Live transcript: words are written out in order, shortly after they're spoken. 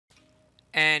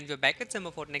And we're back with some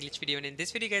more Fortnite glitch video, and in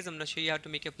this video guys I'm going to show you how to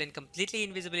make your plane completely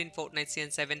invisible in Fortnite Season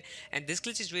 7. And this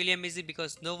glitch is really amazing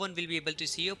because no one will be able to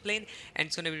see your plane, and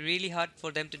it's going to be really hard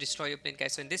for them to destroy your plane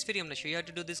guys. So in this video I'm going to show you how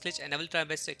to do this glitch, and I will try my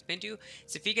best to explain to you.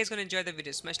 So if you guys going to enjoy the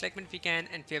video, smash like button if you can,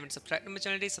 and if you haven't subscribed to my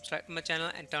channel, subscribe to my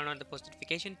channel and turn on the post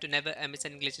notification to never miss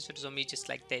any glitches videos on me just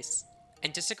like this.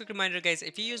 And just a quick reminder guys,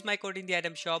 if you use my code in the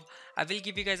item shop, I will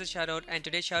give you guys a shout out, and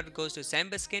today's shout out goes to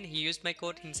Sam Baskin. He used my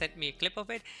code, he sent me a clip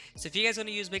of it. So if you guys want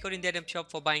to use my code in the item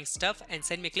shop for buying stuff and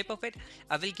send me a clip of it,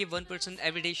 I will give one person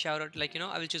everyday shout out. Like,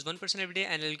 I will choose one person every day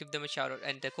and I'll give them a shout out.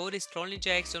 And the code is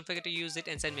TrollNinjaX. Don't forget to use it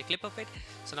and send me a clip of it.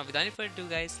 So now without any further ado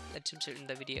guys, let's jump straight in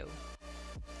the video.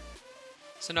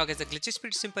 So now guys, the glitch is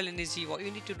pretty simple and easy. What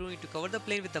you need to do is to cover the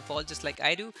plane with the wall just like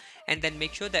I do, and then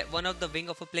make sure that one of the wing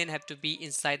of a plane have to be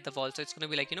inside the wall. So it's going to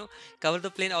be like, cover the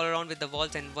plane all around with the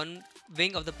walls, and one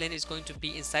wing of the plane is going to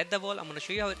be inside the wall. I'm going to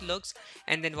show you how it looks,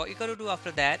 and then what you got to do after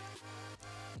that,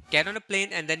 get on a plane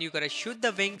and then you got to shoot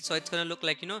the wing. So it's going to look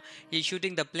like, you're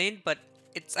shooting the plane, but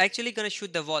it's actually gonna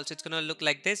shoot the wall. So it's gonna look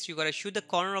like this. You gotta shoot the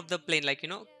corner of the plane, like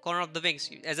corner of the wings.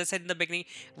 As I said in the beginning,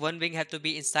 one wing have to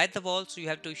be inside the wall, so you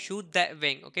have to shoot that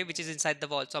wing, okay, which is inside the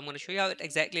wall. So I'm gonna show you how it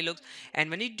exactly looks, and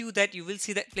when you do that, you will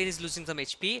see that plane is losing some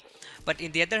HP, but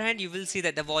in the other hand, you will see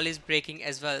that the wall is breaking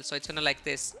as well. So it's gonna like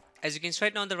this. As you can see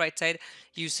right now on the right side,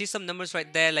 you see some numbers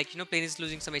right there, like plane is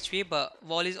losing some HP, but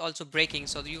wall is also breaking.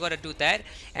 So you gotta do that,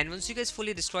 and once you guys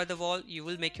fully destroy the wall, you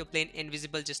will make your plane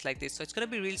invisible just like this. So it's gonna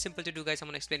be really simple to do guys. I'm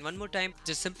gonna explain one more time.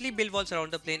 Just simply build walls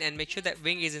around the plane and make sure that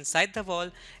wing is inside the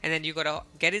wall, and then you gotta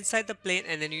get inside the plane,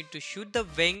 and then you need to shoot the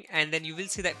wing, and then you will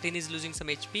see that plane is losing some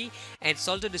HP, and it's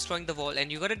also destroying the wall,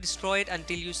 and you gotta destroy it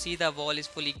until you see the wall is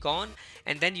fully gone,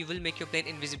 and then you will make your plane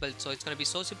invisible. So it's gonna be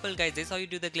so simple guys. This is how you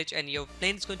do the glitch, and your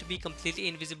plane is going to be completely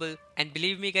invisible. And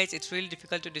believe me guys, it's really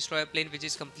difficult to destroy a plane which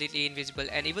is completely invisible.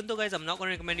 And even though guys, I'm not going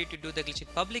to recommend you to do the glitch in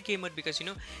public game mode, because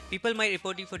people might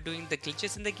report you for doing the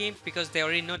glitches in the game, because they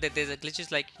already know that there's a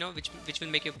glitches like which will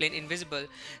make your plane invisible.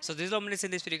 So this is all I'm going to say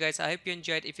in this video guys. I hope you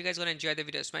enjoyed. If you guys want to enjoy the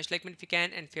video, smash like button if you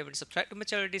can, and if you haven't subscribed to my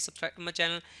channel already, subscribe to my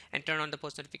channel and turn on the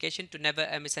post notification to never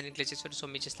miss any glitches videos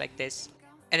from me just like this.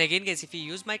 And again guys, if you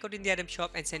use my code in the item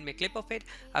shop and send me a clip of it,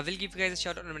 I will give you guys a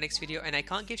shout out on my next video. And I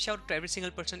can't give shout out to every single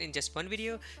person in just one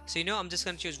video, so I'm just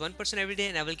gonna choose one person every day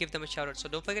and I will give them a shout out. So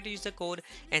don't forget to use the code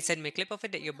and send me a clip of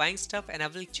it that you're buying stuff, and I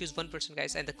will choose one person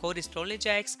guys, and the code is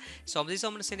TrollNinjaX. So this is how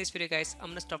I'm gonna send this video guys. I'm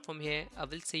gonna stop from here. I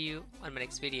will see you on my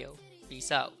next video.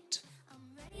 Peace out.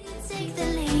 Take the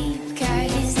leap,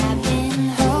 'cause I've been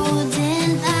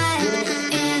holding on,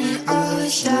 and it all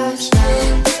stops now.